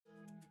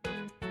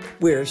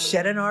We're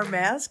shedding our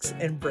masks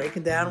and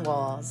breaking down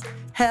walls.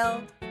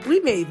 Hell, we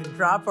may even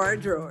drop our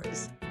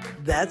drawers.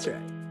 That's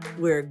right.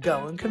 We're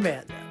going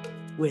Commando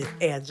with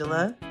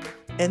Angela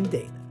and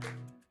Dana.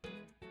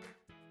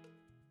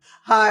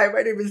 Hi,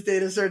 my name is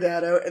Dana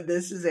Sardano, and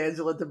this is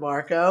Angela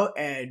DeMarco,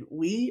 and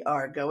we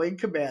are going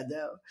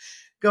Commando.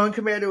 Going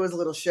Commando is a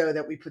little show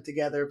that we put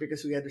together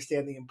because we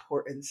understand the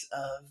importance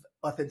of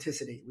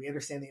authenticity. We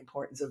understand the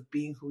importance of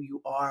being who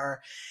you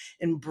are,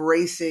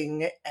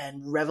 embracing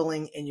and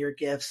reveling in your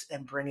gifts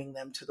and bringing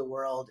them to the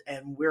world.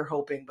 And we're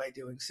hoping by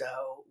doing so,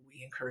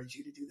 we encourage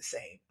you to do the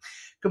same.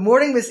 Good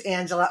morning, Miss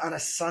Angela, on a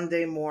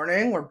Sunday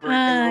morning. We're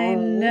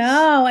breaking rules.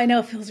 I know.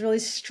 It feels really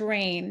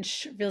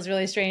strange.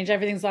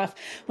 Everything's off.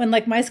 When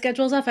like my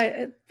schedule's off,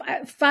 I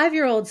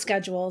 5-year-old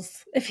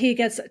schedules, if he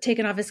gets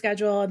taken off his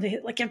schedule and they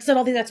like have set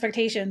all these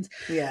expectations.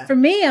 Yeah. For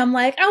me, I'm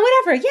like, oh,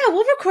 whatever. Yeah,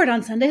 we'll record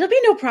on Sunday. It'll be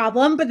no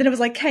problem. But then it was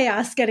like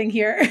chaos getting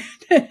here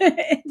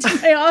into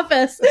my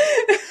office.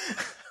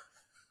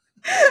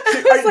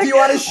 Do you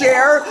want to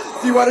share?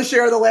 Do you want to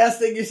share the last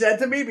thing you said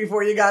to me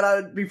before we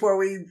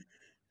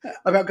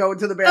about going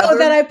to the bathroom? Oh,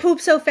 that I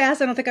pooped so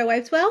fast I don't think I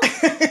wiped well?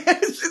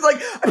 She's like,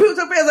 I pooped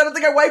so fast I don't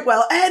think I wiped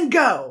well. And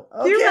go.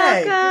 Okay. You're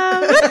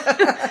welcome.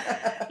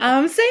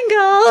 I'm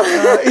single.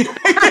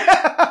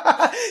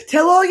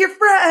 Tell all your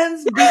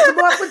friends. Beat them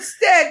up with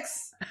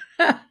sticks.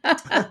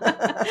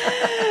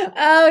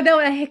 Oh no,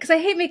 because I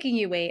hate making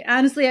you wait.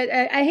 Honestly,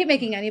 I hate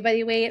making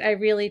anybody wait. I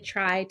really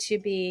try to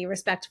be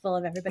respectful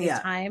of everybody's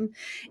time,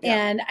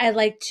 and I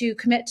like to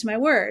commit to my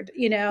word.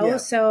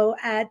 So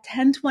at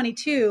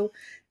 10:22,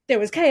 there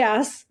was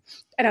chaos.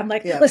 And I'm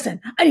like, listen,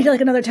 I need like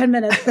another 10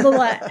 minutes. Blah,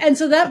 blah. And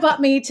so that bought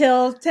me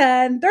till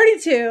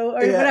 10:32 or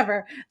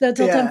whatever, till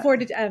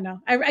 10:40. I don't know.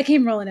 I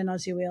came rolling in on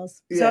 2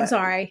 wheels. So I'm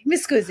sorry.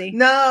 Miss Scusi.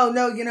 No.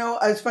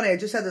 It's funny. I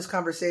just had this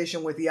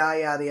conversation with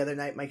Yaya the other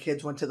night. My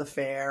kids went to the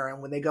fair,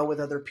 and when they go with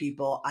other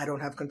people, I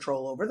don't have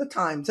control over the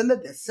times and the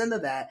this and the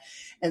that.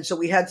 And so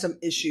we had some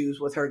issues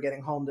with her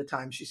getting home the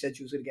time she said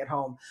she was going to get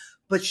home.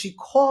 But she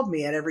called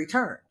me at every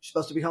turn. She's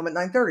supposed to be home at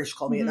 9:30. She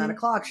called me at 9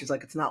 o'clock. She's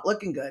like, it's not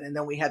looking good. And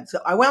then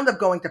I wound up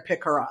going to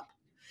pick her up.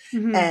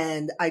 Mm-hmm.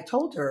 And I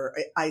told her,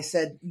 I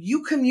said,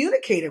 you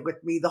communicated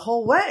with me the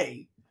whole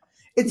way.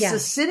 It's the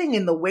sitting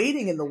and the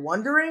waiting and the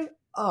wondering.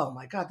 Oh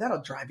my God,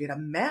 that'll drive you to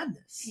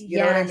madness. You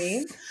know what I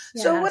mean?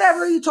 Yes. So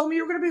whatever, you told me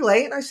you were going to be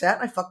late, and I sat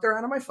and I fucked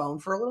around on my phone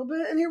for a little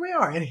bit, and here we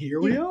are.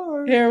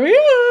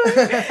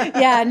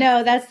 Yeah,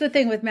 no, that's the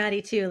thing with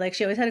Maddie too. Like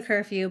she always had a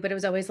curfew, but it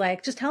was always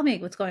like, just tell me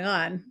what's going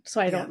on so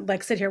I don't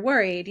like sit here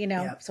worried,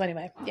 So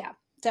anyway,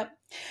 So,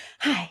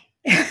 hi.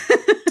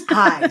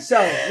 Hi. So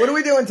what are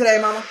we doing today,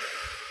 Mama?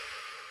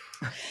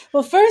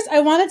 Well, first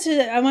I wanted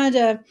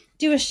to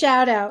do a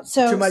shout out.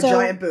 To my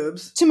giant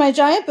boobs. To my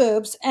giant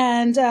boobs.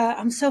 And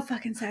I'm so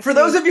fucking sexy. For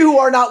those of you who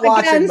are not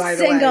watching, by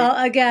the way.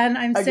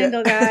 I'm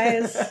single,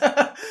 guys.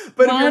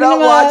 But if you're not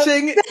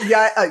watching,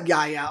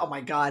 oh my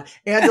God.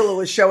 Angela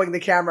was showing the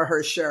camera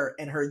her shirt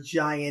and her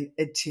giant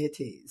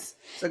titties.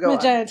 So go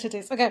on. Giant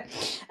titties. Okay.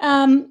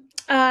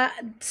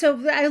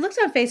 So I looked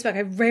on Facebook.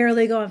 I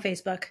rarely go on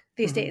Facebook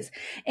these days.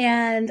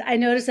 And I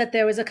noticed that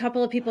there was a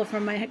couple of people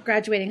from my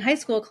graduating high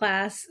school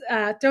class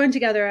throwing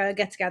together a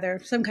get-together,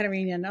 some kind of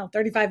reunion.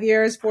 35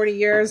 years, 40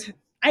 years,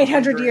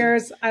 800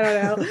 years. I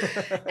don't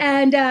know.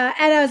 And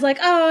I was like,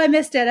 oh, I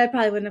missed it. I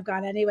probably wouldn't have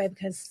gone anyway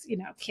because,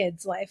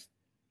 kids' life.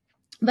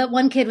 But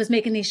one kid was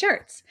making these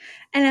shirts.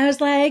 And I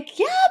was like,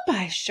 yeah, I'll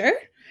buy a shirt.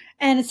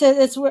 And it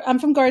says I'm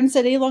from Garden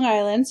City, Long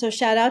Island. So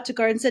shout out to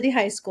Garden City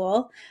High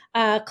School,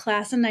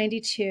 class of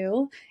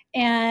 92.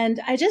 And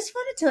I just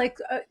wanted to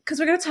because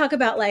we're going to talk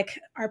about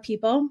our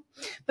people,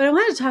 but I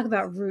wanted to talk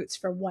about roots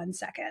for 1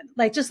 second,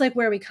 just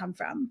where we come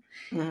from.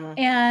 Mm-hmm.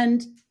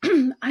 And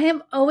I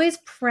am always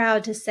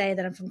proud to say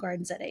that I'm from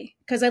Garden City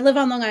because I live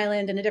on Long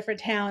Island in a different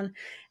town.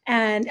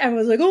 And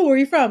everyone's like, oh, where are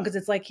you from? Because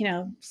it's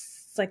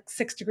it's like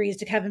 6 degrees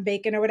to Kevin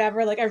Bacon or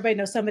whatever. Like everybody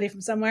knows somebody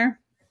from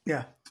somewhere.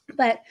 Yeah.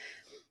 But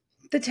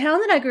the town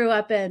that I grew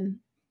up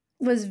in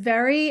was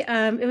very,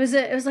 it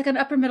was like an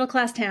upper middle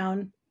class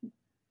town.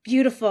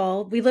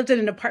 Beautiful. We lived in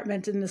an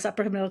apartment in this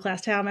upper middle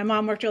class town. My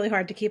mom worked really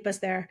hard to keep us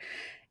there.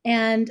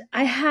 And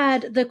I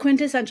had the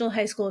quintessential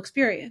high school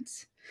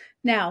experience.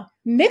 Now,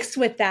 mixed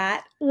with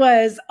that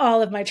was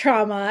all of my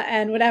trauma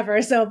and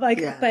whatever. So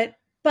but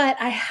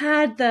I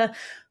had the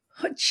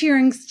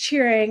cheering.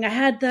 I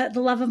had the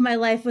love of my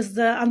life was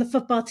on the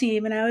football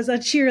team, and I was a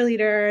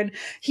cheerleader, and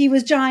he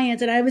was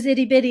giant and I was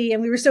itty bitty,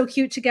 and we were so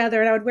cute together,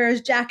 and I would wear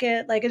his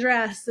jacket like a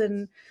dress,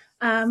 and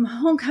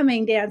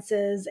homecoming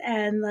dances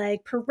and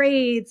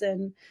parades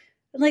and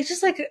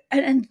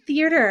and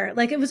theater.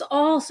 It was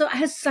all, so I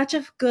had such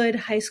a good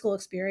high school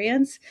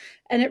experience,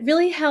 and it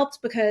really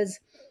helped because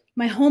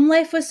my home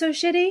life was so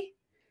shitty.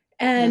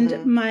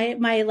 And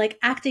my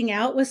acting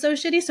out was so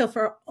shitty. So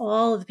for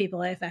all of the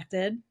people I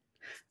affected,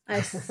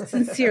 I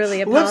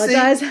sincerely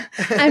apologize.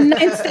 I'm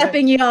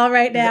nine-stepping you all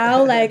right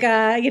now.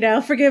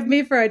 Forgive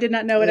me for I did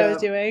not know what I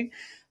was doing.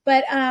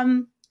 But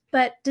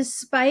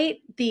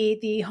despite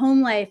the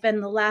home life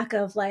and the lack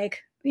of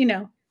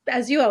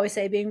as you always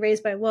say, being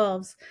raised by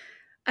wolves,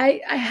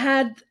 I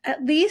had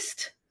at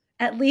least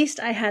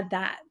I had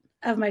that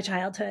of my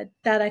childhood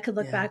that I could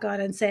look Yeah. back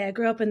on and say I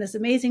grew up in this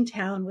amazing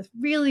town with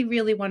really,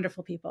 really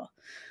wonderful people,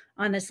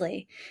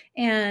 honestly.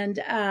 And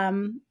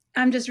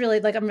I'm just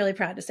really I'm really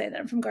proud to say that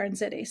I'm from Garden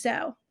City.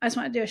 So I just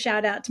want to do a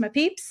shout out to my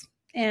peeps,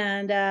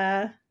 and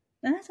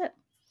that's it.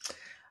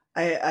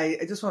 I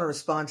just want to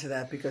respond to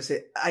that because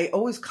I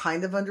always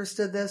kind of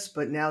understood this,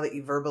 but now that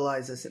you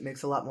verbalize this, it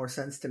makes a lot more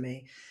sense to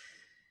me.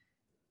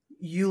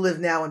 You live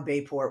now in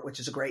Bayport,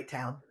 which is a great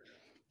town.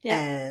 Yeah.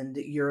 And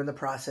you're in the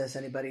process,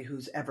 anybody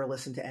who's ever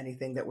listened to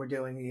anything that we're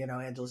doing,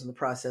 Angela's in the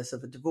process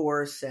of a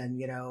divorce and,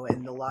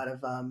 and a lot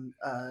of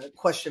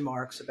question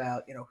marks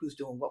about, who's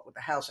doing what with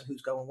the house and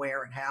who's going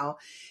where and how.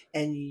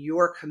 And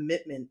your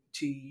commitment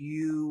to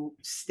you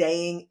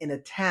staying in a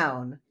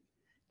town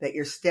that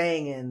you're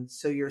staying in.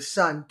 So your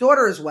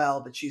daughter as well,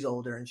 but she's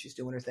older and she's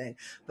doing her thing,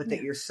 but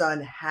that your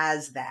son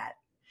has that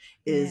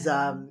is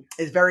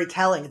very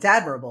telling. It's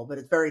admirable, but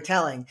it's very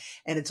telling.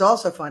 And it's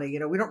also funny,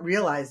 we don't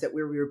realize that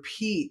we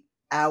repeat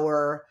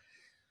our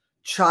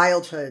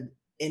childhood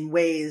in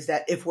ways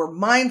that if we're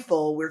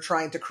mindful, we're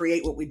trying to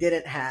create what we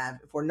didn't have.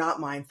 If we're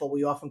not mindful,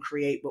 we often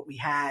create what we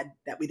had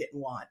that we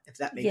didn't want, if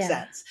that makes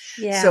sense.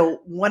 Yeah.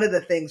 So one of the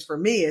things for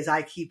me is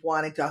I keep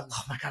wanting to,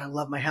 oh my God, I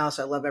love my house.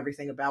 I love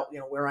everything about,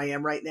 where I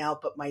am right now.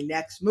 But my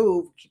next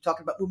move, keep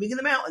talking about moving in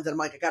the mountains. And I'm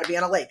like, I got to be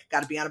on a lake,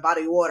 got to be on a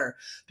body of water,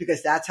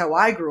 because that's how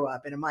I grew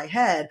up. And in my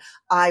head,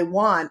 I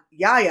want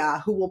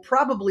Yaya, who will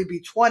probably be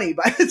 20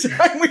 by the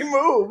time we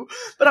move,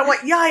 but I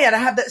want Yaya to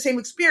have that same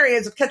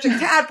experience of catching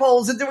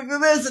tadpoles and doing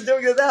this and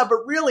doing that,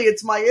 but really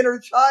it's my inner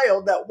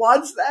child that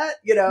wants that,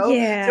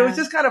 Yeah. So it's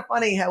just kind of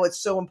funny how it's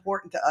so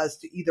important to us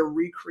to either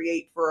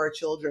recreate for our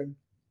children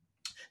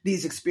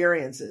these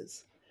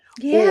experiences,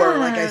 or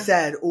like I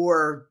said,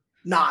 or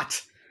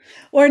not.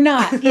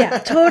 Yeah,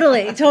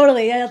 totally.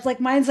 It's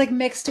like mine's like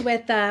mixed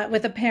with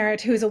a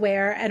parent who's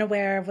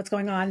aware of what's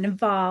going on and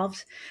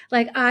involved.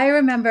 Like I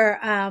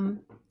remember,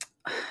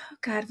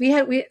 God,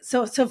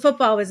 so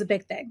football was a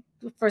big thing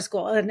for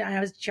school, and I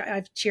was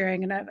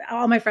cheering, and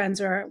all my friends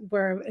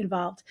were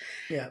involved.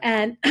 Yeah.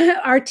 And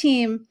our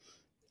team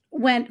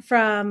went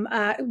from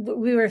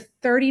we were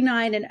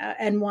 39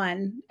 and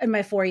 1 in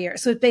my 4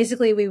 years. So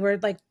basically, we were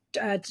like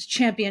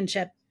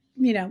championship,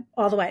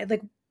 all the way.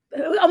 Like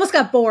it almost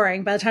got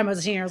boring by the time I was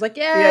a senior. I was like,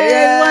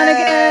 yay, won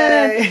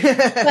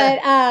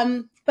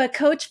again. But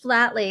Coach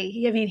Flatley,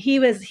 he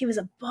was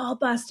a ball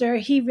buster.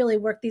 He really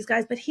worked these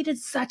guys, but he did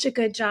such a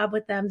good job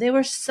with them. They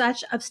were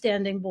such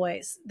upstanding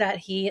boys that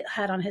he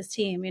had on his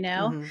team,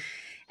 Mm-hmm.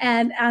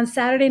 And on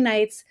Saturday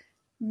nights,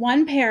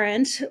 one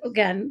parent,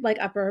 again, like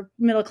upper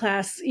middle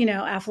class,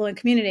 affluent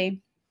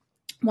community,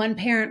 one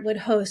parent would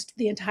host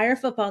the entire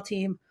football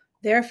team,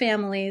 their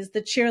families,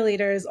 the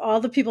cheerleaders,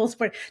 all the people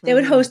support. They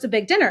would host a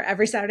big dinner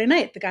every Saturday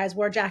night. The guys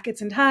wore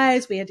jackets and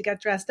ties. We had to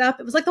get dressed up.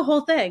 It was like the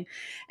whole thing.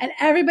 And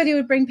everybody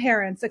would bring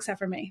parents except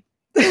for me.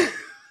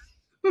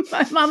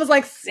 My mom was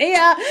like, see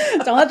ya.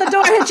 Don't let the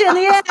door hit you in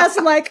the ass.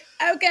 I'm like,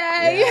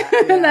 okay.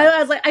 Yeah. And I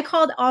was like, I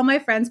called all my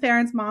friends'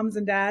 parents, moms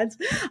and dads.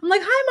 I'm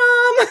like,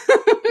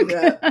 hi, Mom.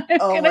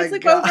 Can I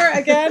sleep over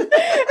again?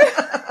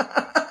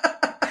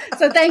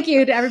 So thank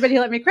you to everybody who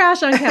let me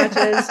crash on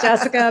couches.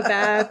 Jessica,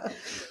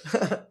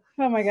 Beth.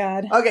 Oh my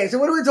God. Okay, so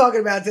what are we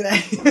talking about today?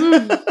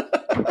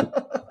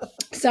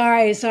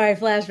 Sorry,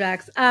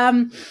 flashbacks.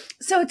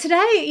 So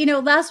today,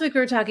 last week we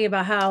were talking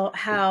about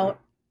how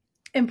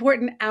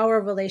important our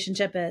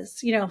relationship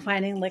is,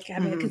 finding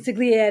having a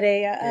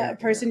consigliere, a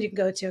person you can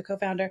go to, a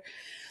co-founder.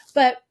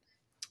 But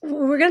what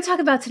we're going to talk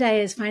about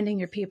today is finding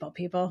your people,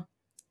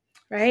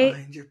 right?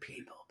 Find your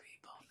people.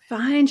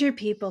 Find your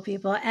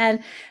people.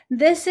 And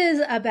this is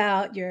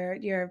about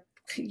your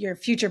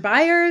future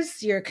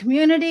buyers, your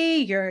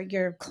community,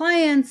 your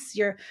clients,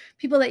 your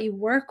people that you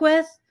work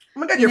with. Oh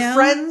my God, your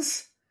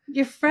friends.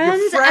 Your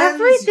friends,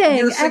 everything.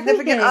 Your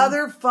significant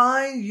other,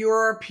 find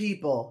your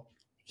people.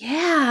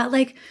 Yeah,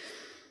 like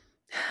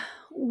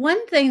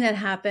one thing that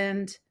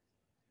happened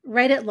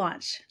right at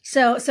launch.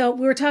 So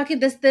we were talking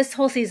this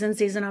whole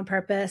season on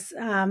purpose,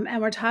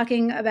 and we're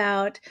talking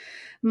about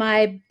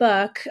my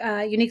book,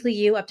 Uniquely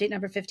You, update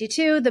number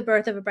 52, The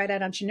Birth of a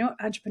Bright-Eyed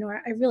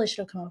Entrepreneur. I really should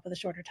have come up with a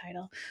shorter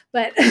title,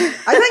 but I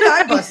think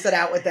I busted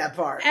out with that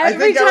part. I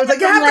think I was like,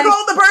 you have to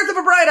call it The Birth of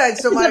a Bright-Eyed.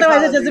 So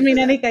otherwise it doesn't mean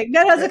anything.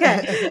 No, it's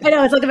okay. I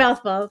know it's like a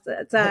mouthful.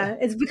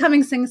 It's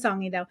becoming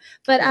sing-songy though.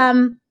 But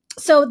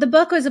so the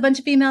book was a bunch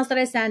of emails that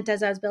I sent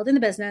as I was building the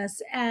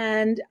business,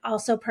 and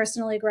also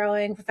personally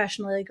growing,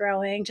 professionally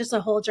growing, just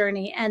a whole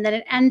journey. And then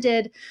it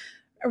ended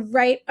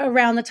right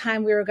around the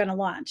time we were going to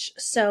launch.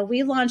 So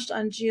we launched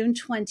on June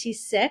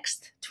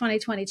 26th,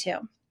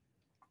 2022.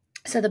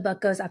 So the book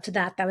goes up to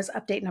that. That was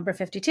update number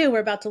 52. We're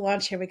about to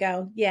launch. Here we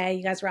go. Yay,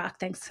 you guys rock.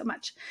 Thanks so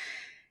much.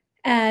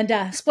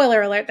 And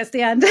spoiler alert, that's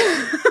the end.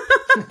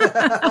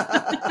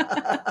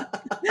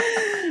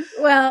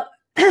 Well,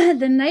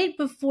 the night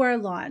before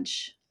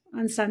launch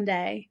on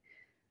Sunday,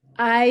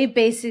 I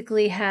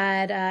basically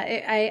had,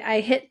 I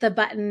hit the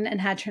button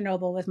and had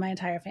Chernobyl with my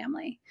entire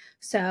family.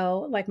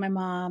 So like my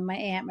mom, my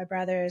aunt, my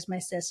brothers, my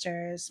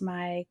sisters,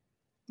 my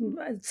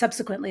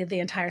subsequently the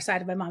entire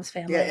side of my mom's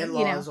family. Yeah,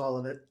 in-laws, all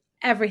of it.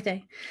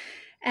 Everything.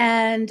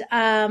 And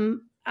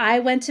I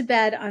went to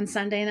bed on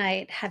Sunday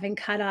night having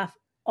cut off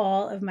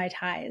all of my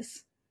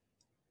ties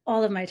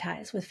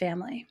with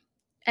family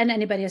and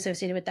anybody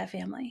associated with that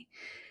family.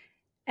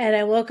 And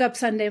I woke up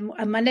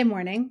Monday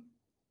morning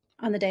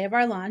on the day of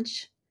our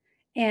launch,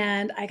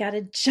 and I got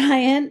a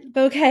giant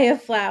bouquet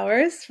of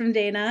flowers from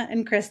Dana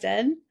and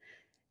Kristen.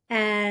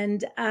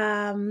 And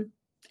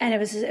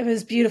it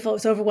was beautiful. It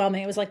was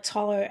overwhelming. It was like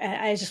taller.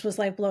 I just was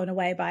like blown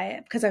away by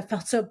it because I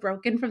felt so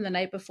broken from the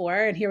night before.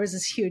 And here was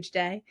this huge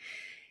day.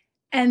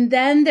 And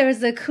then there was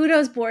the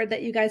kudos board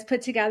that you guys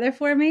put together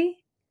for me.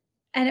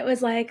 And it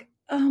was like,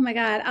 oh my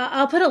God,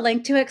 I'll put a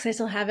link to it because I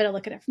still have it. I'll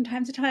look at it from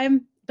time to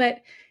time.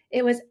 But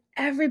it was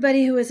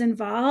everybody who was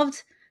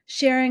involved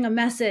sharing a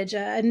message,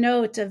 a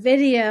note, a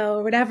video,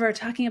 or whatever,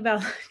 talking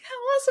about how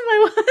awesome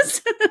I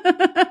was.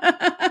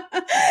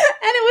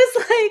 And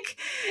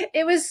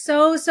it was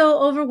so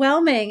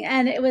overwhelming.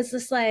 And it was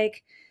just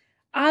like,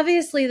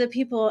 obviously the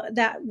people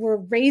that were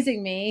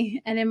raising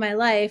me and in my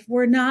life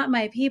were not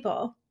my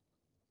people,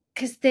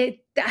 because I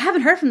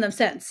haven't heard from them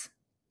since.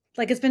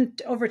 Like, it's been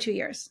over 2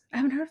 years. I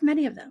haven't heard from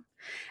any of them.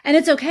 And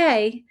it's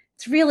okay.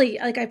 It's really,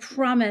 like, I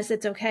promise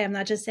it's okay. I'm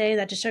not just saying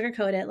that to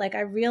sugarcoat it. Like,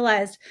 I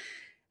realized,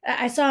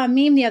 I saw a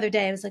meme the other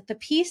day. It was like, the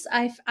peace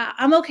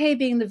I'm okay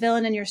being the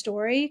villain in your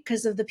story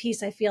because of the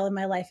peace I feel in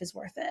my life is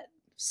worth it.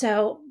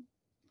 So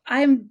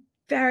I'm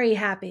very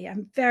happy.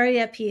 I'm very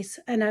at peace.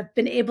 And I've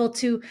been able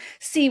to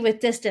see with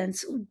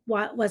distance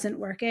what wasn't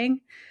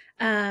working,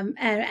 and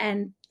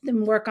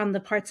then work on the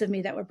parts of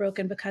me that were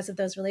broken because of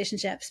those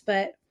relationships.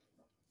 But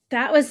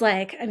that was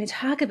like, I mean,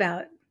 talk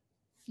about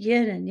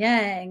yin and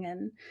yang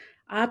and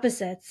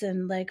opposites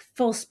and like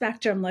full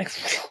spectrum, like,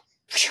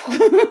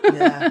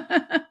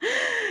 yeah.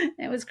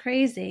 It was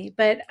crazy.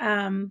 But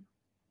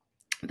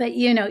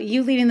you know,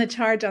 you leading the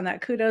charge on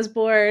that kudos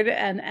board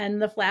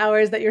and the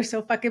flowers that you're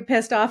so fucking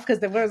pissed off because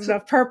there wasn't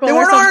enough purple. They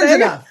weren't orange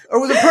enough. Or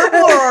was it purple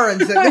or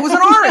orange? It was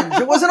an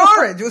orange. It wasn't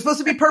orange. It was supposed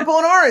to be purple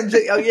and orange.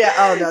 Oh yeah.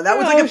 Oh no, that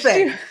was like a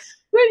thing.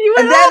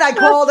 And then I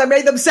called, I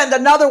made them send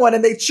another one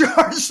and they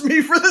charged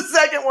me for the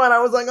second one. I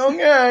was like,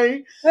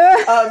 okay.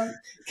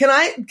 Can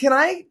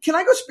I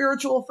go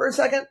spiritual for a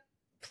second?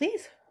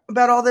 Please.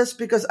 About all this?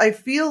 Because I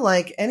feel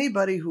like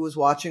anybody who is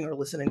watching or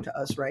listening to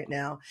us right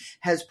now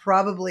has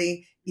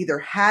probably either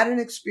had an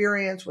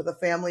experience with a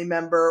family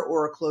member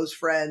or a close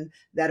friend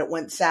that it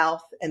went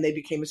south and they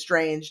became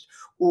estranged,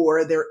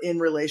 or they're in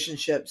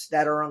relationships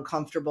that are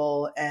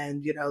uncomfortable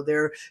and, you know,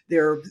 their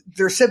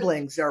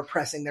siblings are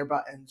pressing their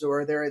buttons,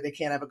 or they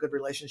can't have a good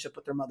relationship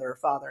with their mother or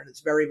father. And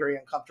it's very, very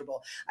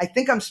uncomfortable. I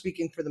think I'm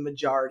speaking for the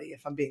majority,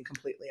 if I'm being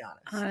completely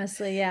honest.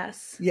 Honestly,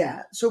 yes.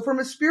 Yeah. So from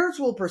a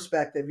spiritual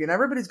perspective, you know,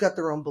 everybody's got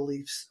their own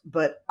beliefs,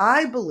 but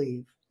I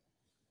believe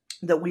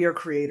that we are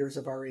creators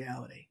of our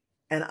reality.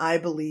 And I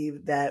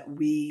believe that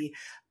we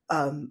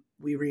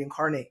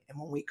reincarnate. And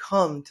when we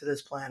come to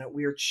this planet,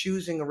 we are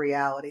choosing a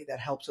reality that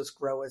helps us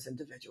grow as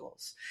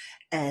individuals.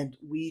 And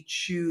we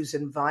choose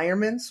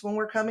environments when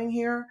we're coming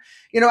here.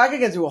 You know, I could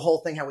get into a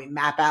whole thing, how we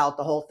map out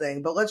the whole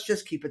thing, but let's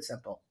just keep it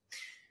simple.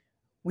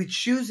 We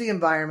choose the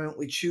environment,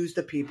 we choose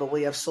the people,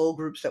 we have soul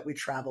groups that we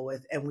travel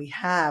with, and we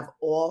have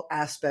all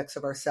aspects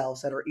of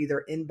ourselves that are either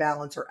in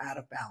balance or out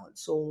of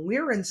balance. So when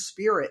we're in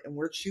spirit and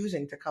we're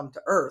choosing to come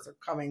to earth or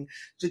coming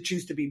to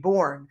choose to be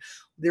born,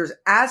 there's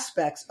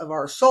aspects of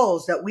our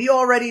souls that we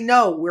already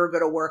know we're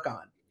going to work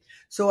on.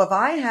 So if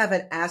I have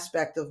an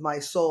aspect of my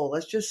soul,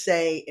 let's just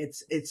say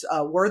it's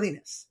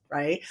worthiness,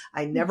 right?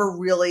 I never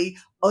really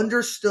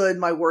understood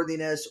my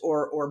worthiness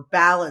or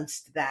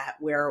balanced that,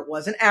 where it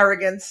wasn't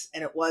arrogance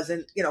and it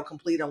wasn't, you know,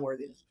 complete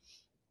unworthiness.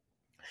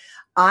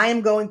 I am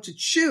going to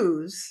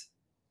choose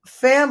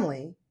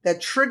family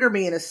that trigger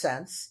me in a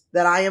sense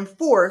that I am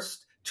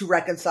forced to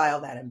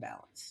reconcile that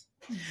imbalance.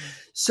 Mm-hmm.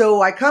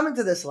 So I come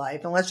into this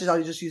life, and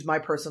I'll just use my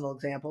personal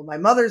example. My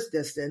mother's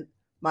distant.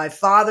 My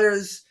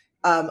father's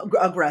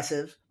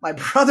aggressive. My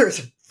brother's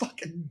a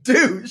fucking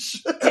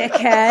douche.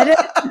 Dickhead.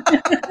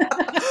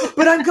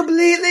 But I'm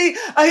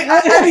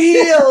I'm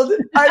healed.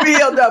 I'm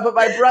healed. No, but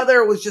my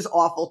brother was just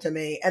awful to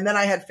me. And then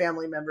I had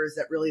family members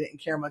that really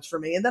didn't care much for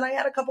me. And then I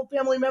had a couple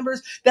family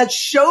members that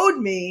showed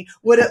me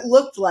what it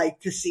looked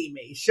like to see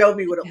me, showed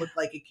me what it looked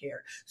like it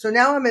cared. So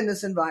now I'm in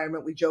this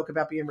environment. We joke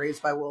about being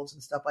raised by wolves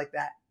and stuff like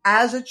that.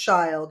 As a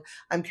child,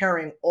 I'm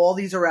carrying all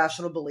these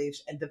irrational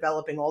beliefs and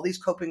developing all these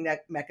coping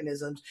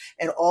mechanisms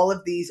and all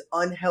of these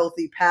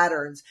unhealthy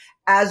patterns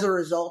as a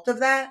result of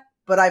that.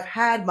 But I've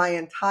had my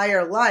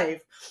entire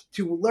life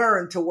to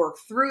learn to work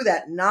through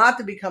that, not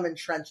to become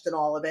entrenched in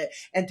all of it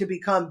and to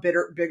become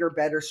bigger,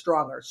 better,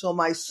 stronger. So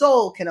my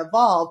soul can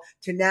evolve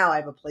to now I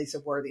have a place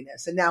of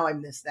worthiness, and now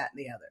I'm this, that, and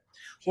the other.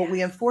 Yeah. What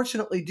we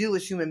unfortunately do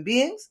as human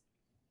beings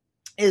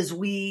is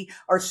we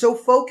are so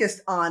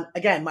focused on,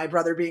 again, my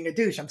brother being a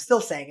douche. I'm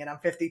still saying it. I'm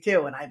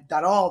 52 and I've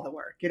done all the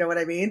work. You know what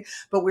I mean?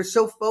 But we're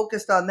so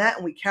focused on that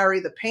and we carry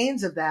the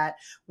pains of that.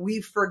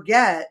 We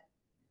forget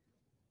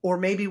or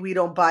maybe we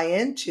don't buy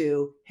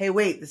into, hey,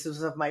 wait, this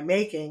is of my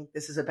making.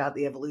 This is about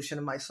the evolution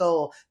of my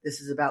soul. This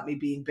is about me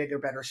being bigger,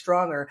 better,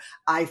 stronger.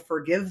 I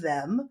forgive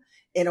them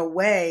in a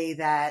way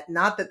that,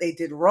 not that they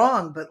did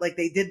wrong, but like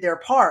they did their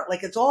part.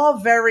 Like it's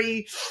hard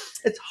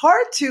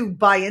to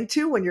buy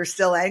into when you're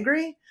still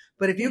angry.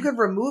 But if you could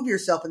remove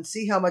yourself and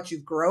see how much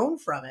you've grown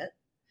from it,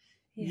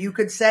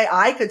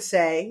 I could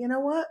say, you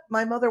know what?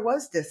 My mother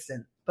was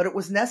distant, but it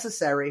was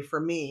necessary for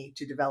me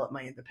to develop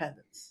my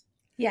independence.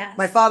 Yes.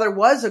 My father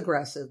was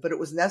aggressive, but it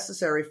was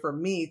necessary for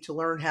me to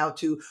learn how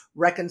to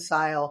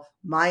reconcile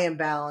my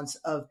imbalance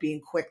of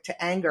being quick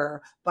to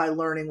anger by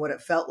learning what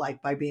it felt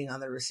like by being on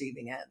the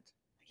receiving end.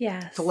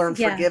 Yes. To learn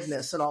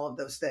forgiveness and all of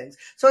those things.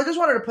 So I just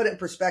wanted to put it in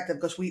perspective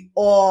because we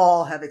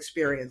all have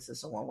experienced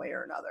this in one way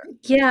or another.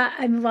 Yeah,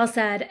 I mean, well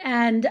said.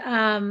 And,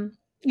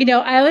 you know,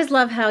 I always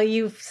love how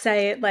you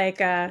say it like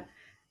we're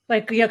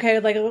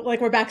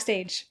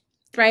backstage.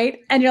 Right.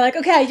 And you're like,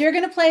 okay, you're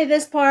going to play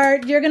this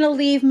part. You're going to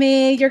leave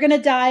me. You're going to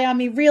die on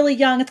me really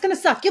young. It's going to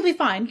suck. You'll be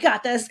fine. You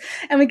got this.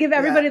 And we give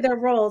everybody their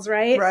roles.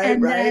 Right.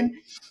 And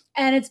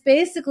it's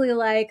basically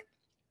like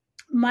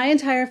my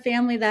entire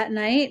family that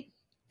night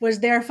was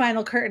their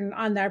final curtain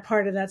on their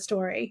part of that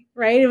story.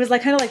 Right. It was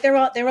like, kind of like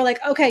they were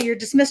like, okay, you're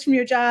dismissed from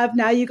your job.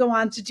 Now you go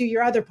on to do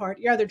your other part,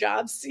 your other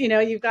jobs. You know,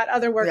 you've got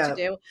other work to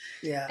do.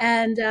 Yeah.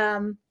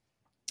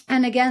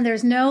 And again,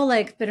 there's no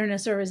like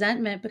bitterness or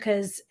resentment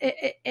because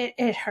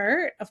it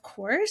hurt, of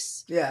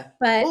course. Yeah.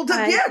 But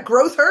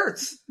growth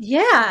hurts.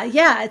 Yeah.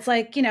 Yeah. It's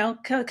like, you know,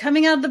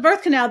 coming out of the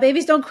birth canal,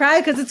 babies don't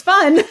cry because it's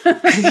fun. Because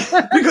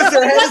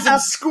their head isn't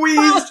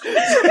squeezed.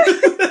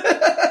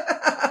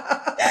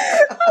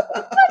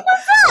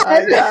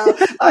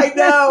 I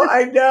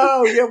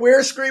know. Yeah,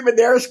 we're screaming,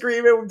 they're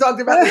screaming. We've talked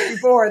about this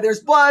before.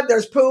 There's blood,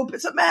 there's poop.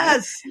 It's a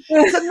mess.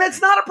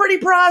 It's not a pretty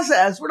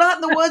process. We're not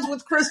in the woods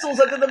with crystals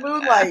under the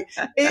moonlight.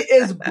 It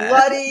is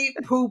bloody,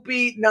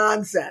 poopy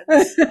nonsense.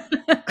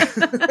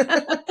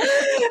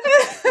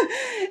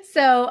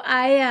 So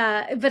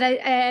I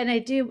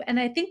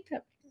think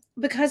that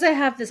because I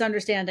have this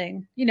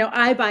understanding, you know,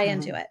 I buy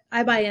into it.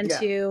 I buy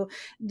into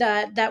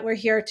that we're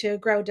here to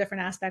grow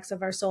different aspects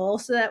of our soul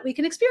so that we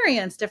can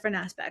experience different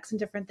aspects and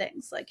different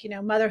things. Like, you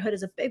know, motherhood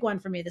is a big one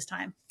for me this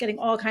time, getting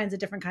all kinds of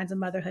different kinds of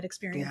motherhood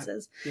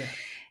experiences. Yeah.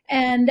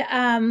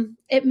 And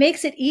it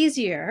makes it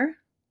easier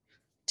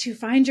to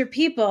find your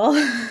people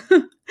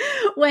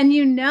when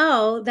you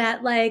know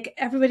that like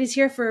everybody's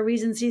here for a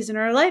reason, season,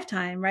 or a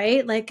lifetime,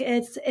 right? Like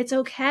it's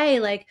okay.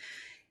 Like,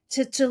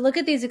 to look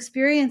at these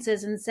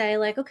experiences and say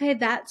like, okay,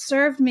 that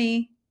served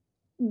me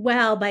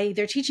well by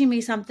either teaching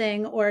me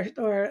something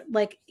or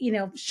like, you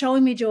know,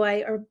 showing me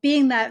joy or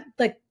being that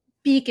like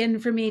beacon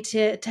for me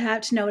to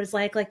have to know what it's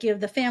like you have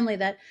the family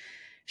that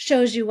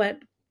shows you what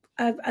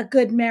a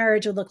good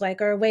marriage would look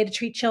like or a way to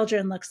treat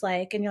children looks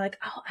like. And you're like,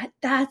 oh,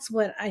 that's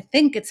what I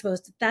think it's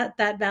supposed to,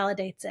 that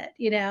validates it,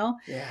 you know?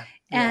 Yeah.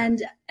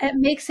 And it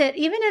makes it,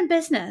 even in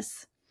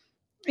business,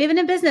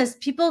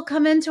 people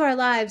come into our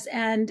lives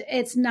and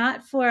it's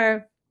not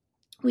for,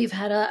 we've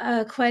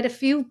had quite a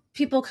few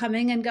people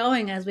coming and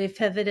going as we've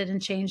pivoted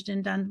and changed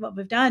and done what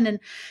we've done. And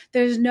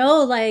there's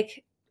no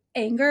like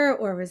anger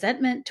or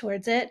resentment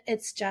towards it.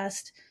 It's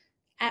just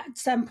at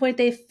some point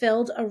they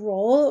filled a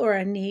role or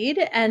a need.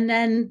 And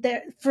then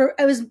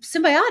it was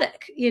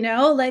symbiotic, you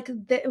know, like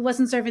it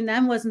wasn't serving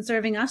them, wasn't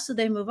serving us. So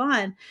they move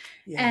on.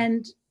 Yeah.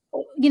 And,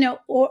 you know,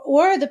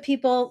 or the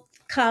people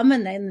come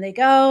and then they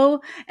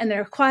go and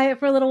they're quiet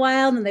for a little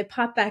while and then they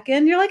pop back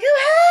in. You're like,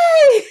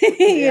 oh,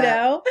 hey, you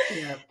know,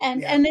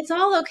 and it's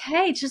all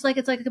okay. It's just like,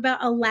 it's like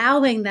about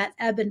allowing that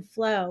ebb and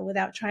flow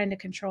without trying to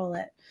control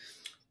it.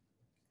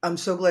 I'm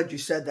so glad you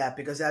said that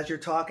because as you're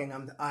talking,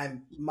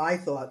 my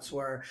thoughts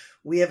were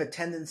we have a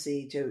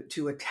tendency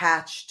to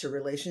attach to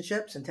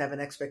relationships and to have an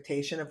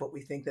expectation of what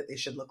we think that they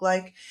should look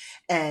like.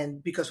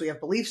 And because we have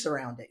beliefs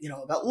around it, you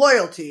know, about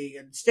loyalty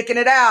and sticking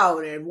it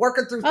out and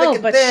working through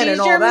thick and thin and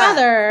all that.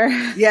 Mother.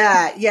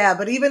 Yeah.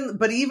 But even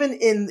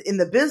in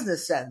the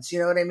business sense, you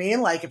know what I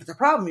mean? Like if it's a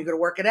problem, you got to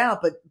work it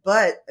out.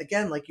 But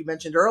again, like you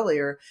mentioned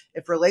earlier,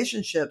 if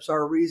relationships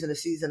are a reason, a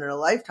season, and a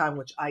lifetime,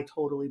 which I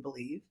totally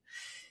believe,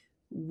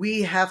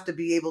 we have to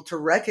be able to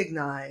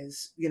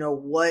recognize, you know,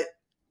 what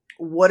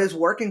is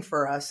working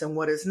for us and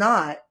what is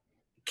not.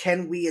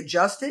 Can we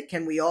adjust it?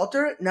 Can we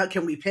alter it? No,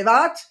 can we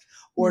pivot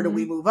or do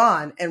we move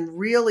on and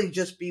really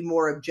just be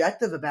more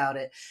objective about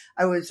it?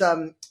 I was,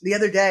 the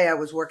other day I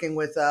was working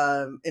with,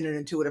 in an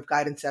intuitive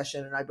guidance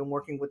session, and I've been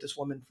working with this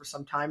woman for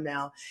some time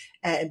now.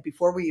 And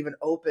before we even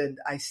opened,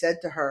 I said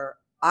to her,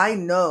 I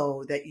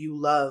know that you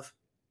love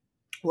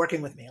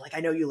working with me. Like, I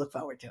know you look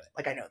forward to it.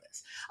 Like, I know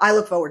this. I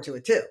look forward to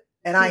it too.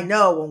 And I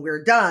know when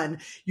we're done,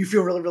 you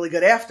feel really, really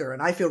good after.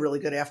 And I feel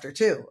really good after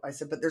too. I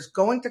said, but there's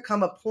going to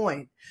come a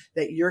point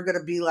that you're going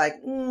to be like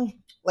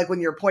when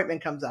your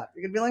appointment comes up,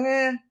 you're going to be like,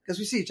 because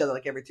we see each other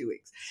like every 2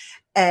 weeks.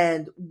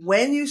 And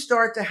when you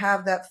start to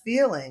have that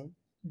feeling,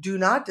 do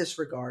not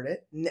disregard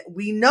it.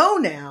 We know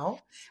now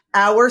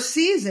our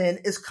season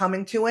is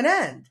coming to an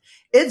end.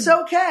 It's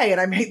okay. And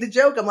I made the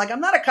joke. I'm like,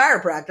 I'm not a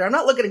chiropractor. I'm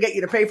not looking to get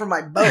you to pay for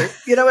my boat.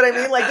 You know what I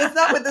mean? Like, that's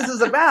not what this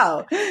is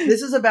about.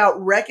 This is about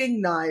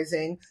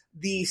recognizing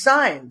the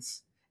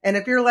signs. And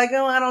if you're like,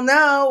 oh, I don't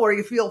know, or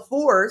you feel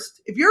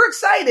forced, if you're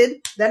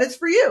excited, then it's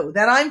for you.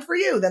 Then I'm for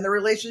you. Then the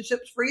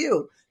relationship's for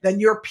you. Then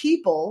your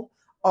people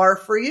are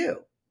for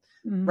you.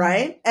 Mm-hmm.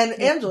 Right. And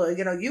Angela,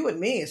 you and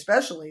me,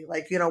 especially,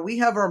 like, we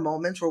have our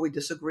moments where we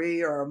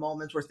disagree, or our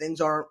moments where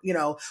things aren't,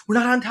 we're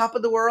not on top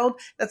of the world.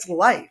 That's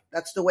life.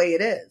 That's the way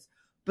it is.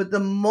 But the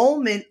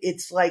moment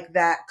it's like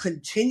that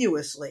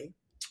continuously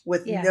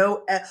with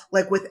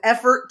with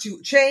effort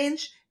to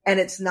change, and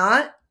it's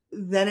not,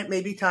 then it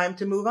may be time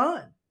to move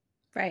on.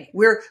 Right.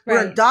 We're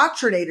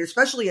indoctrinated,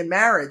 especially in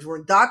marriage. We're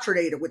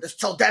indoctrinated with this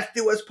till death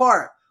do us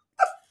part.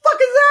 Fuck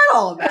is that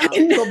all about?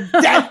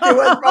 Till death do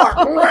us part.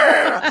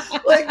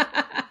 Like,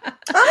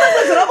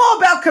 listen, I'm all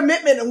about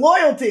commitment and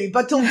loyalty,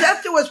 but till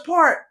death do us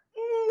part,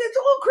 it's a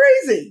little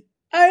crazy.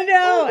 I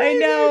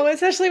know.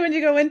 Especially when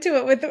you go into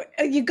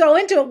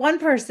it one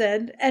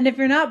person, and if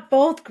you're not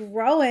both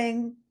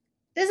growing,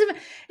 look,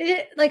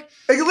 you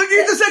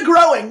just said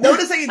growing.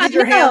 Notice that you did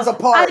your hands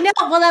apart. I know.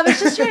 Well, I was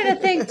just trying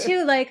to think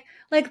too, like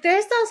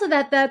there's also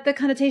that the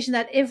connotation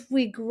that if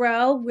we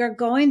grow, we're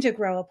going to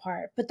grow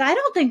apart. But I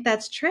don't think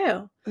that's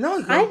true. No,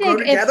 you can grow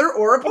together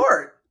or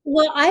apart.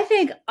 Well, I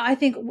think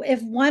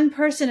if one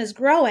person is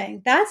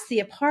growing, that's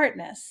the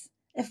apartness.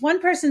 If one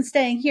person's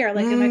staying here,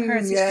 like in my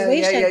current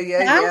situation,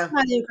 that's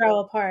how you grow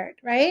apart,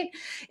 right?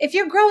 If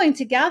you're growing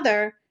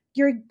together,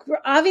 you're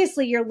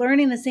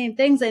learning the same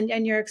things,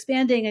 and you're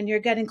expanding, and you're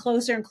getting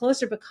closer and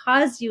closer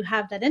because you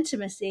have that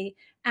intimacy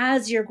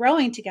as you're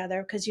growing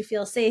together, because you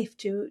feel safe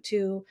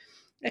to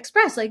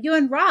express. Like you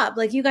and Rob,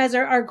 like you guys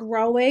are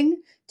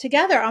growing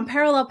together on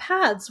parallel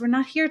paths. We're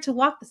not here to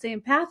walk the same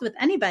path with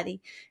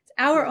anybody. It's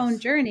our own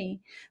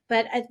journey.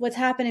 But what's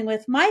happening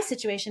with my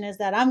situation is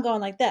that I'm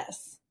going like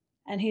this,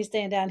 and he's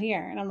staying down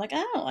here, and I'm like,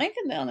 I don't like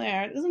it down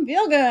there. It doesn't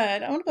feel good.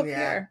 I want to go up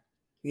here.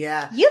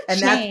 Yeah, you've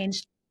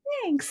changed.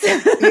 Thanks.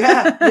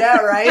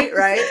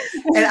 right.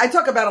 And I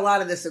talk about a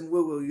lot of this in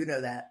woo woo, you know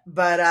that.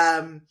 But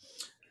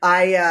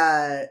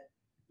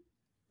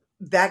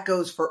that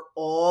goes for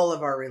all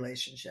of our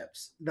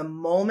relationships. The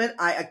moment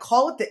I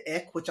call it the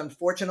ick, which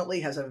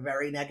unfortunately has a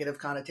very negative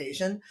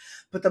connotation,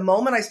 but the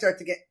moment I start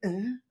to get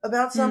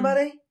about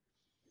somebody,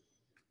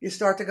 you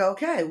start to go,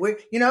 okay,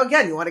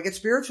 again, you want to get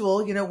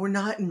spiritual, we're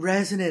not in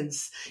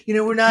resonance,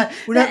 we're not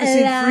the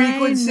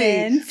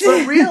same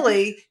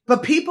frequency,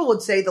 but people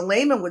would say, the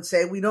layman would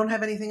say, we don't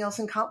have anything else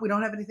in common. We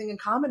don't have anything in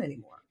common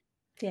anymore.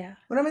 Yeah.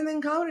 We don't have anything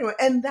in common anymore.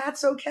 And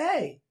that's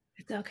okay.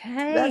 It's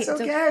okay. That's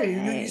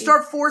okay. You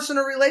start forcing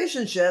a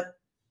relationship.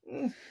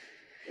 Yeah.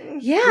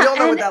 We all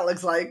know what that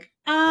looks like.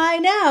 I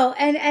know.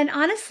 And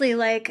honestly,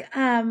 like,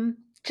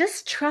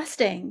 just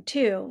trusting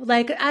too,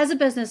 like as a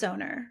business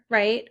owner,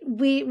 right?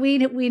 We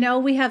know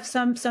we have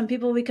some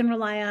people we can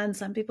rely on,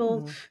 some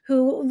people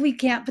who we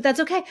can't, but that's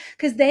okay.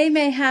 Cause they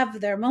may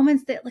have their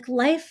moments that like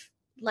life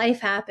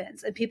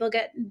happens and people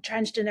get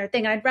entrenched in their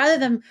thing. I'd rather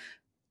them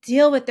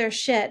deal with their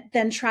shit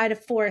than try to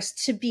force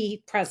to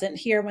be present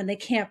here when they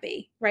can't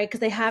be, right?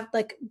 Because they have,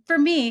 like, for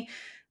me,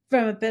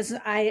 from a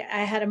business, I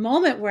had a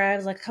moment where I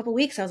was like, a couple of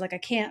weeks, I was like,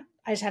 I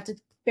just have to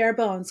bare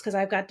bones because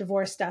I've got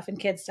divorce stuff and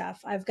kid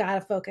stuff I've got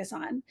to focus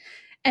on.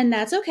 And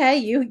that's okay.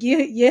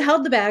 You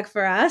held the bag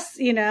for us,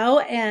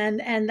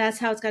 and that's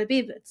how it's got to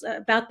be. But it's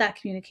about that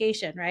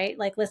communication, right?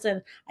 Like,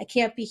 listen, I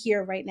can't be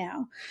here right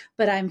now,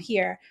 but I'm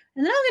here.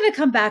 And then I'm going to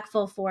come back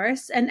full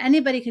force, and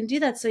anybody can do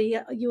that. So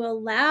you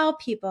allow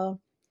people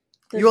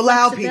You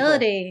allow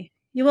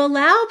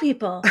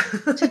people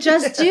to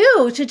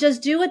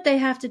just do what they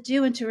have to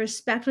do, and to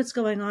respect what's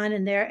going on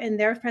in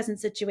their present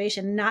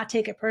situation, not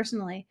take it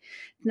personally.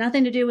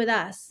 Nothing to do with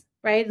us,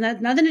 right?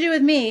 Nothing to do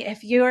with me.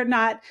 If you're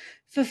not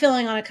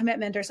fulfilling on a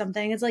commitment or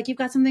something, it's like, you've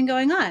got something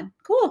going on.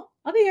 Cool.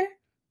 I'll be here.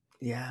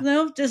 Yeah.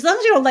 Just as long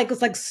as you don't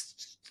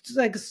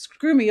like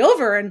screw me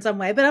over in some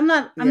way, but I'm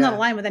not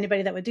aligned with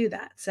anybody that would do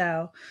that.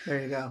 So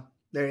there you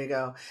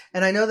go.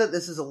 And I know that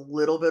this is a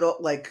little bit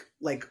like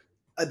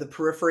the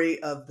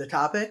periphery of the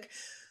topic,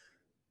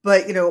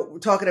 but we're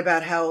talking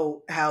about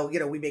how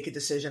we make a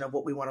decision of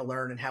what we want to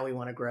learn and how we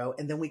want to grow,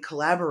 and then we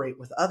collaborate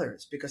with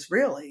others, because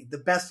really the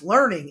best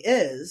learning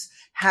is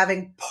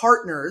having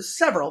partners,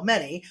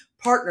 many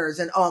partners,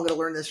 and I'm going to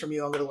learn this from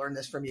you, I'm going to learn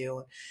this from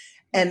you.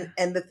 And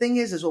the thing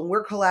is when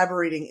we're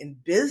collaborating in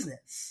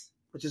business,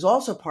 which is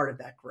also part of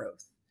that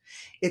growth,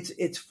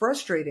 it's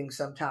frustrating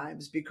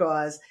sometimes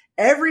because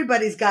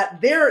everybody's got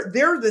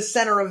they're the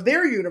center of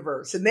their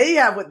universe and they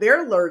have what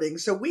they're learning.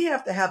 So we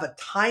have to have a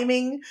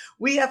timing.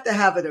 We have to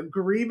have an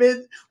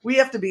agreement. We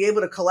have to be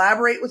able to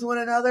collaborate with one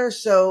another.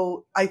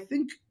 So I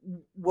think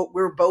what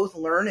we're both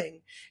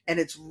learning, and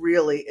it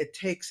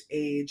takes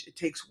age, it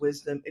takes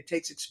wisdom, it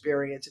takes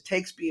experience, it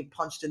takes being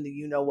punched in the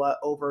you-know-what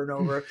over and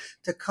over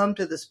to come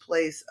to this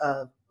place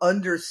of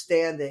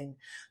understanding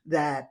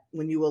that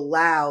when you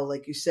allow,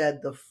 like you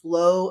said, the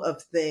flow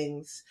of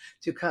things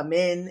to come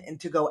in and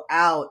to go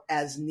out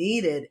as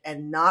needed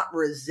and not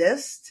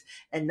resist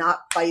and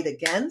not fight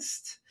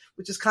against,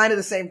 which is kind of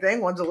the same thing.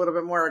 One's a little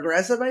bit more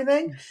aggressive, I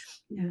think.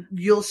 Yeah.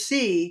 You'll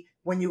see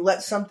when you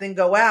let something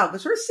go out,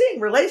 because we're seeing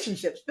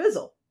relationships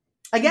fizzle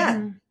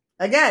again.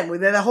 Again,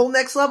 with the whole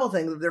next level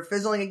thing, they're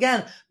fizzling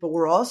again, but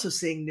we're also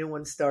seeing new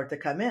ones start to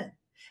come in.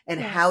 And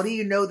how do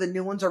you know the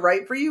new ones are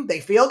right for you? They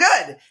feel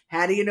good.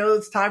 How do you know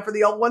it's time for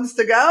the old ones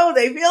to go?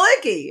 They feel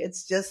icky.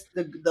 It's just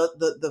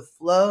the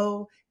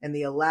flow and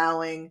the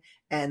allowing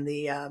and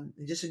the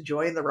just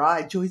enjoying the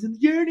ride. Joy's in the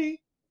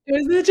journey.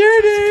 Joy's in the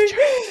journey.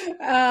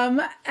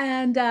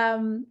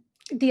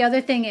 The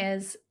other thing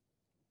is,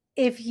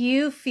 if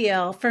you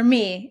feel, for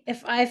me,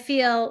 if I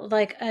feel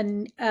like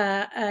an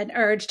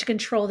urge to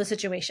control the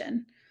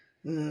situation,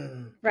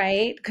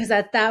 right? Because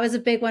that was a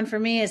big one for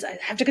me, is I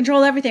have to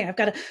control everything. I've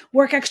got to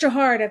work extra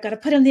hard. I've got to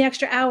put in the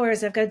extra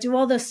hours. I've got to do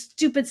all the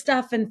stupid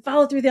stuff and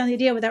follow through on the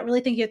idea without really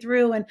thinking it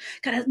through, and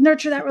got to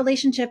nurture that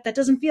relationship that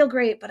doesn't feel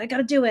great, but I got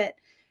to do it.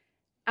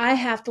 I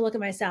have to look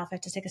at myself. I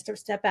have to take a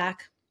step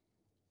back.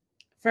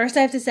 First,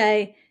 I have to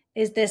say,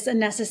 is this a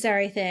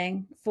necessary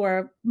thing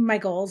for my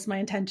goals, my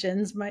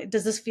intentions?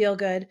 Does this feel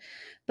good?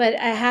 But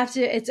I have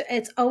to,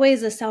 it's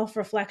always a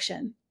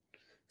self-reflection.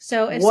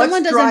 So if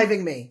someone doesn't,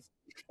 driving me?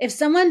 If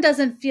someone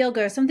doesn't feel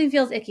good, something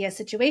feels icky, a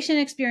situation,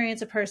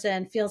 experience, a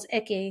person feels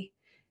icky,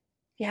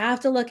 you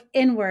have to look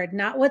inward,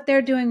 not what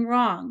they're doing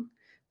wrong,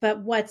 but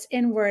what's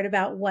inward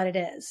about what it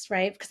is,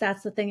 right? Because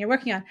that's the thing you're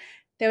working on.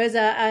 There was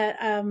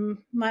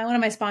one of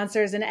my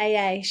sponsors in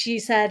AA. She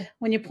said,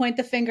 when you point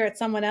the finger at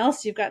someone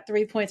else, you've got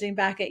 3 pointing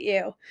back at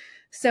you.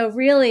 So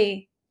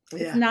really,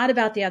 it's not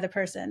about the other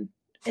person.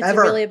 It's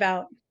really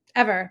about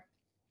and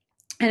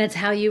it's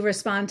how you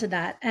respond to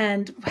that,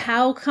 and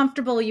how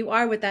comfortable you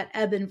are with that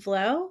ebb and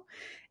flow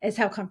is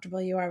how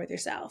comfortable you are with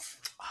yourself.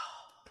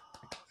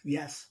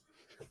 Yes.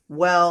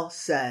 Well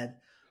said.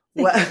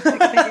 Well,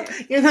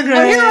 you're so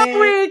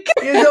great.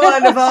 You're so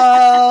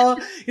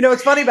wonderful. You know,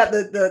 what's funny about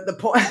the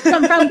point.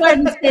 I'm from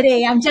Garden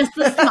City. I'm just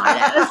the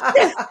smartest.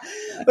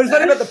 But it's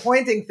funny about the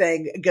pointing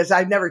thing, because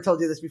I've never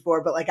told you this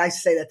before, but like I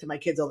say that to my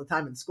kids all the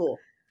time in school.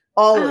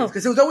 Always.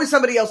 Because it was always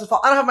somebody else's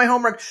fault. I don't have my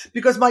homework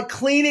because my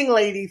cleaning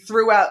lady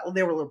threw out,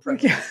 they were a little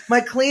pricks. My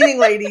cleaning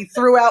lady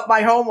threw out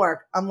my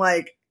homework. I'm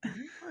like, are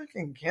you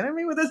fucking kidding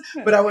me with this?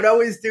 But I would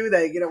always do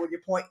that, when you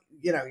point,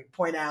 you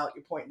point out,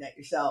 you're pointing at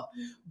yourself.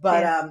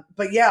 But,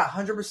 yeah,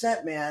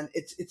 100%, man.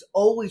 It's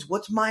always,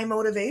 what's my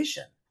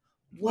motivation?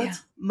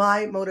 What's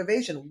my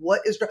motivation?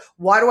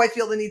 Why do I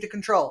feel the need to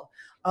control?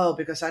 Oh,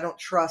 because I don't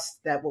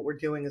trust that what we're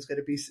doing is going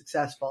to be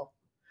successful.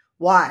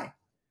 Why?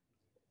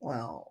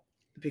 Well,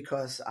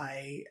 because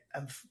I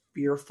am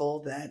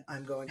fearful that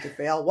I'm going to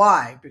fail.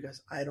 Why?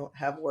 Because I don't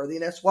have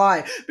worthiness.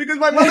 Why? Because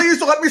my mother used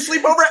to let me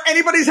sleep over at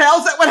anybody's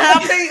house that would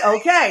have me.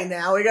 Okay,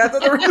 now we got to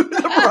the root of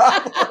the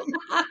problem.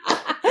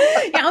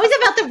 Yeah, always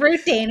about the root,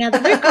 Dana. The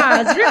root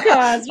cause.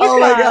 Oh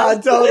my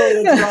God,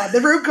 totally.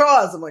 The root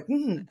cause. I'm like,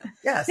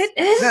 yes. It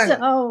is. Exactly.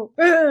 Oh.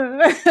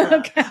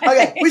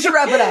 Okay, we should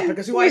wrap it up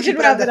because we want to keep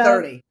it under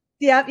 30.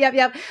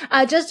 Yep.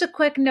 Just a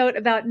quick note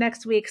about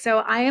next week. So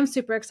I am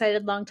super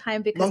excited, long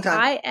time, because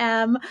I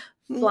am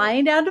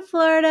flying down to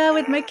Florida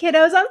with my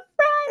kiddos on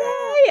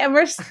Friday, and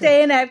we're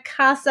staying at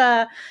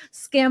Casa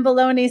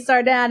Scamboloni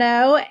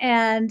Sardano,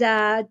 and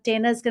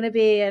Dana's going to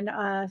be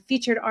a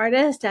featured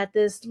artist at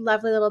this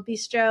lovely little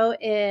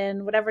bistro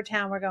in whatever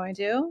town we're going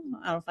to.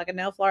 I don't fucking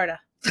know.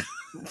 Florida.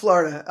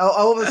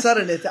 All of a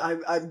sudden,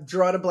 I'm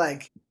drawing a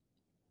blank.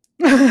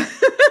 It's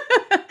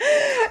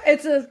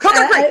a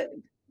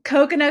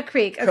Coconut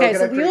Creek. Okay,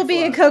 so we will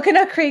be in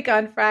Coconut Creek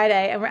on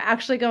Friday, and we're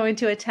actually going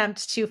to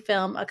attempt to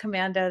film a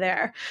Commando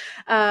there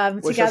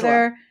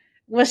together.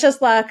 Wish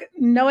us luck.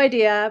 No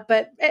idea,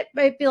 but it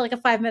might be like a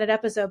 5-minute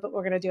episode, but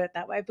we're going to do it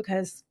that way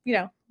because,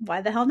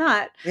 why the hell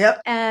not?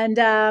 Yep. And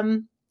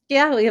we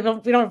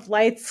don't have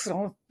lights.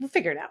 So we'll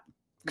figure it out.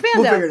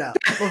 Commando.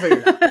 We'll figure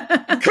it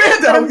out.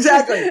 Commando,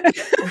 exactly.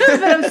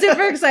 But I'm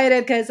super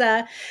excited because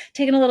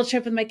taking a little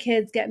trip with my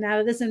kids, getting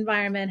out of this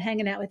environment,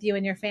 hanging out with you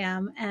and your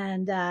fam,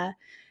 and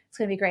it's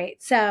going to be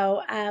great.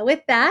 So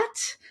with that,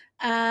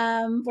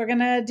 we're going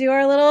to do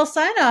our little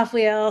sign-off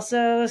wheel.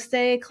 So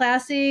stay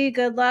classy.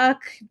 Good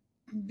luck.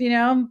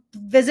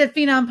 Visit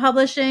Phenom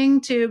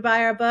Publishing to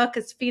buy our book.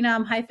 It's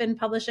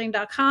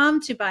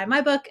phenom-publishing.com to buy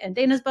my book and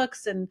Dana's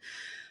books and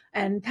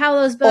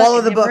Paolo's book. All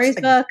of the books.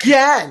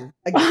 Again.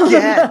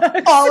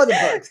 All of the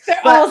books.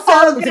 They're all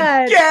so good.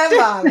 Again,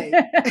 Mommy.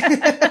 All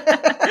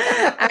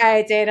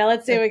right, Dana,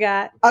 let's see what we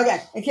got.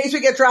 Okay. In case we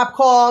get drop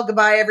call,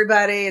 goodbye,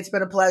 everybody. It's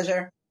been a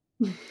pleasure.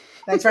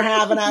 Thanks for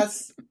having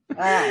us. All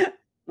right.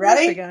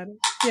 Ready?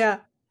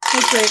 Yeah.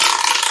 That's great.